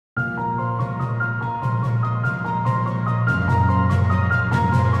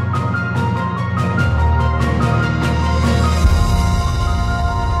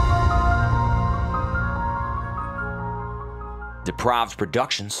DepriveD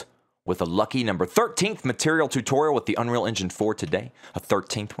Productions with a lucky number 13th material tutorial with the Unreal Engine 4 today, a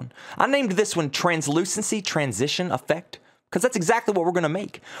 13th one. I named this one Translucency Transition Effect because that's exactly what we're going to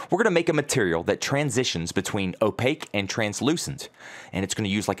make. We're going to make a material that transitions between opaque and translucent, and it's going to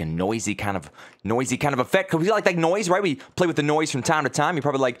use like a noisy kind of effect. Because we like that noise, right? We play with the noise from time to time. You're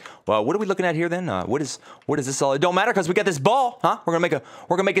probably like, well, what are we looking at here then? What is this all? It don't matter because we got this ball, huh? We're gonna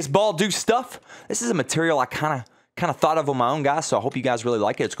make this ball do stuff. This is a material I kind of thought of on my own, guys, so I hope you guys really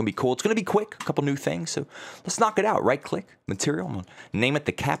like it. It's going to be cool. It's going to be quick, a couple new things, so let's knock it out. Right-click, material, I'm going to name it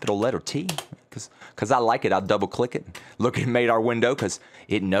the capital letter T, because I like it. I'll double-click it, look at made our window, because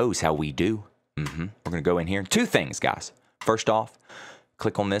it knows how we do. We're going to go in here. Two things, guys. First off,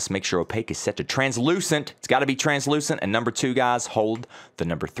 click on this. Make sure opaque is set to translucent. It's got to be translucent. And number two, guys, hold the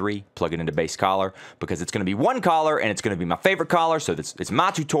number 3, plug it into base color, because it's going to be one color, and it's going to be my favorite color. So it's my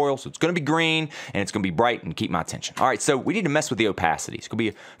tutorial, so it's going to be green, and it's going to be bright and keep my attention. All right, so we need to mess with the opacity. It's going to be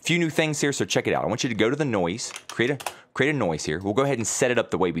a few new things here, so check it out. I want you to go to the noise, create a noise here. We'll go ahead and set it up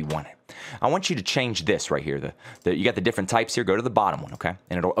the way we want it. I want you to change this right here. You got the different types here. Go to the bottom one, okay?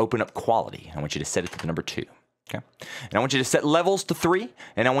 And it'll open up quality. I want you to set it to the number 2. Okay, and I want you to set levels to 3,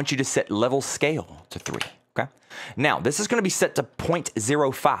 and I want you to set level scale to 3. Okay, now this is going to be set to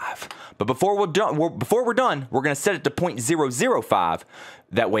 0.05, but before we're done, we're going to set it to 0.005.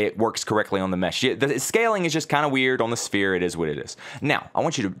 That way it works correctly on the mesh. The scaling is just kind of weird on the sphere. It is what it is. Now I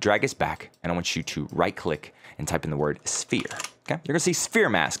want you to drag this back, and I want you to right-click and type in the word sphere. Okay, you're going to see sphere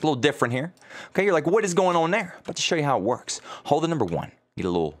mask, a little different here. Okay, you're like, what is going on there? I'm about to show you how it works. Hold the number 1. Get a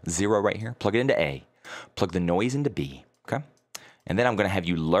little 0 right here. Plug it into A. Plug the noise into B, okay? And then I'm going to have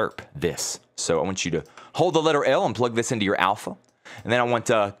you lerp this. So I want you to hold the letter L and plug this into your alpha. And then I want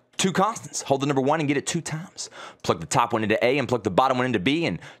 2 constants. Hold the number 1 and get it 2 times. Plug the top one into A and plug the bottom one into B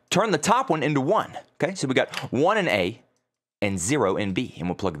and turn the top one into 1, okay? So we got 1 in A and 0 in B, and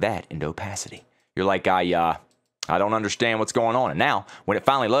we'll plug that into opacity. You're like, I don't understand what's going on. And now, when it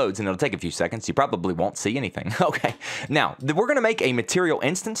finally loads, and it'll take a few seconds, you probably won't see anything. Okay, now, we're going to make a material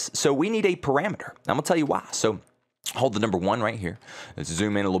instance, so we need a parameter. I'm going to tell you why. So, hold the number 1 right here. Let's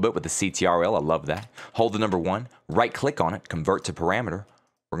zoom in a little bit with the CTRL. I love that. Hold the number 1, right-click on it, convert to parameter.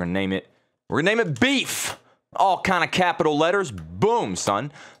 We're going to name it beef. All kind of capital letters. Boom,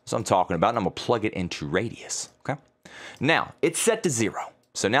 son. That's what I'm talking about, and I'm going to plug it into radius. Okay? Now, it's set to 0.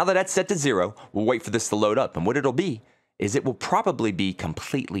 So now that that's set to 0, we'll wait for this to load up. And what it'll be is it will probably be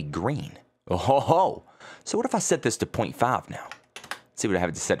completely green. Oh, ho, ho. So what if I set this to 0.5 now? Let's see what I have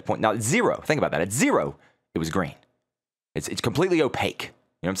it set to point. Now, at 0, think about that. At 0, it was green. It's completely opaque. You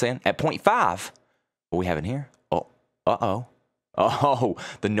know what I'm saying? At 0.5, what we have in here? Oh, uh-oh. Oh,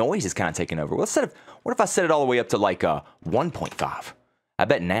 the noise is kind of taking over. Well, what if I set it all the way up to like 1.5? I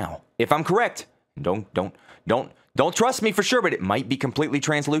bet now, if I'm correct, don't trust me for sure, but it might be completely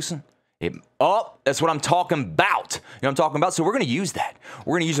translucent. That's what I'm talking about. You know what I'm talking about? So we're going to use that.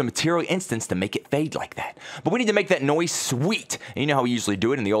 We're going to use a material instance to make it fade like that. But we need to make that noise sweet. And you know how we usually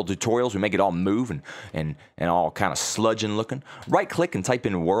do it in the old tutorials. We make it all move and all kind of sludging looking. Right-click and type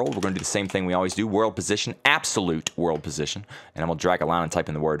in world. We're going to do the same thing we always do. World position, absolute world position. And I'm going to drag a line and type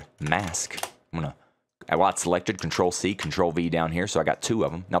in the word mask. I'm going to, while it's selected, Control-C, Control-V down here. So I got 2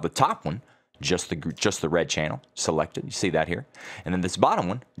 of them. Now the top one, just the red channel selected. You see that here. And then this bottom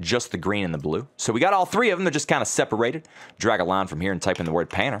one, just the green and the blue. So we got all 3 of them. They're just kind of separated. Drag a line from here and type in the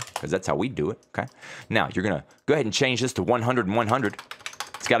word panner, because that's how we do it, okay? Now, you're going to go ahead and change this to 100 and 100.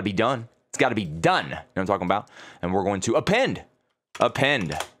 It's got to be done. It's got to be done. You know what I'm talking about? And we're going to append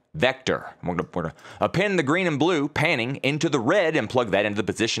vector. We're going to append the green and blue panning into the red and plug that into the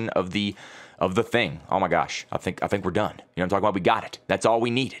position of the thing. Oh my gosh. I think we're done. You know what I'm talking about? We got it. That's all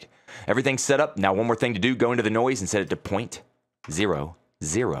we needed. Everything's set up. Now, one more thing to do. Go into the noise and set it to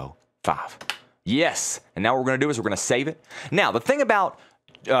 0.005. Yes. And now what we're going to do is we're going to save it. Now, the thing about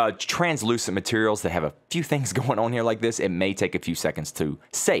translucent materials that have a few things going on here like this, it may take a few seconds to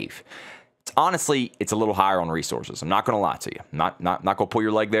save. Honestly, it's a little higher on resources. I'm not going to lie to you. Not going to pull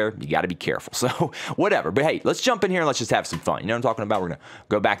your leg there. You got to be careful. So, whatever. But hey, let's jump in here and let's just have some fun. You know what I'm talking about? We're going to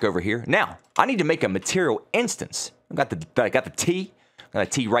go back over here. Now, I need to make a material instance. I got the T. A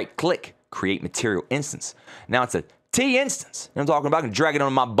T right-click, create material instance. Now it's a T instance. You know what I'm talking about? I can drag it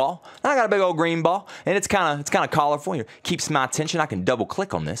on my ball. I got a big old green ball, and it's kind of colorful. It keeps my attention. I can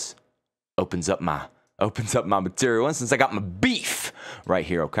double-click on this. Opens up my material instance. I got my beef right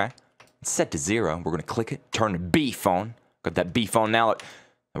here. Okay, it's set to 0. We're gonna click it. Turn the beef on. Got that beef on now. And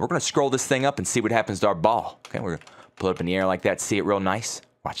we're gonna scroll this thing up and see what happens to our ball. Okay, we're gonna put it up in the air like that. See it real nice.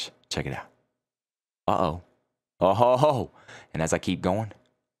 Watch. Check it out. Uh-oh. Oh, and as I keep going,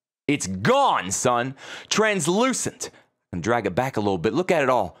 it's gone, son. Translucent. And drag it back a little bit. Look at it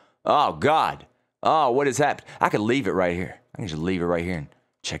all. Oh, God. Oh, what has happened? I could leave it right here. I can just leave it right here and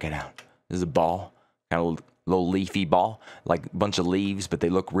check it out. This is a ball. Kind of a little leafy ball. Like a bunch of leaves, but they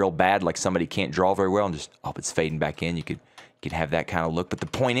look real bad, like somebody can't draw very well. And just, oh, it's fading back in. You could have that kind of look. But the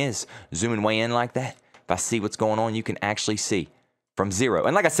point is, zooming way in like that, if I see what's going on, you can actually see from 0.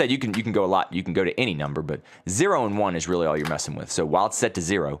 And like I said, you can go a lot. You can go to any number, but 0 and 1 is really all you're messing with. So while it's set to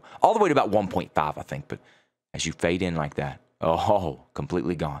 0, all the way to about 1.5, I think. But as you fade in like that, oh,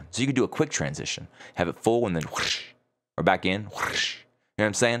 completely gone. So you can do a quick transition. Have it full and then whoosh, or back in, whoosh. You know what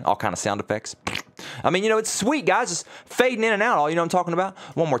I'm saying? All kind of sound effects. I mean, you know, it's sweet, guys. Just fading in and out. All you know what I'm talking about?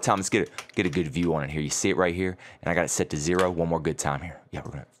 One more time. Let's get a good view on it here. You see it right here? And I got it set to 0. One more good time here. Yeah,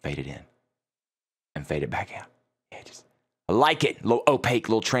 we're going to fade it in and fade it back out. Yeah, I like it. A little opaque,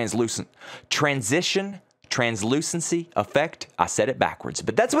 a little translucent. Translucency effect. I said it backwards,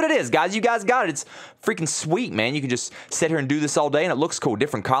 but that's what it is, guys. You guys got it. It's freaking sweet, man. You can just sit here and do this all day, and it looks cool.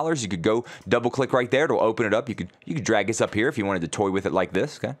 Different colors. You could go double click right there. It'll open it up. You could drag this up here if you wanted to toy with it like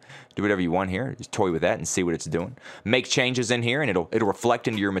this. Okay, do whatever you want here. Just toy with that and see what it's doing. Make changes in here, and it'll reflect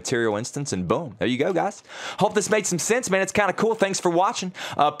into your material instance, and boom, there you go, guys. Hope this made some sense, man. It's kind of cool. Thanks for watching.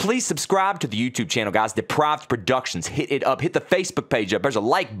 Please subscribe to the YouTube channel, guys. DepriveD Productions. Hit it up. Hit the Facebook page up. There's a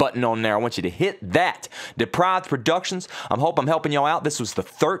like button on there. I want you to hit that. DepriveD Productions. I hope I'm helping y'all out. This was the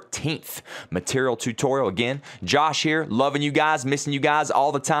 13th material tutorial. Again, Josh here, loving you guys, missing you guys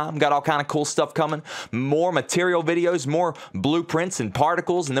all the time. Got all kind of cool stuff coming. More material videos, more blueprints and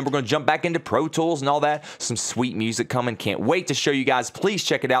particles, and then we're going to jump back into Pro Tools and all that. Some sweet music coming. Can't wait to show you guys. Please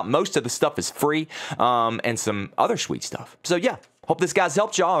check it out. Most of the stuff is free, and some other sweet stuff. So yeah. Hope this guys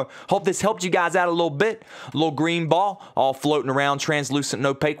helped y'all. Hope this helped you guys out a little bit. A little green ball, all floating around, translucent and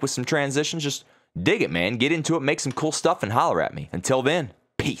opaque with some transitions. Just dig it, man. Get into it, make some cool stuff, and holler at me. Until then,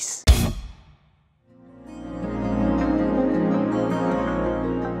 peace.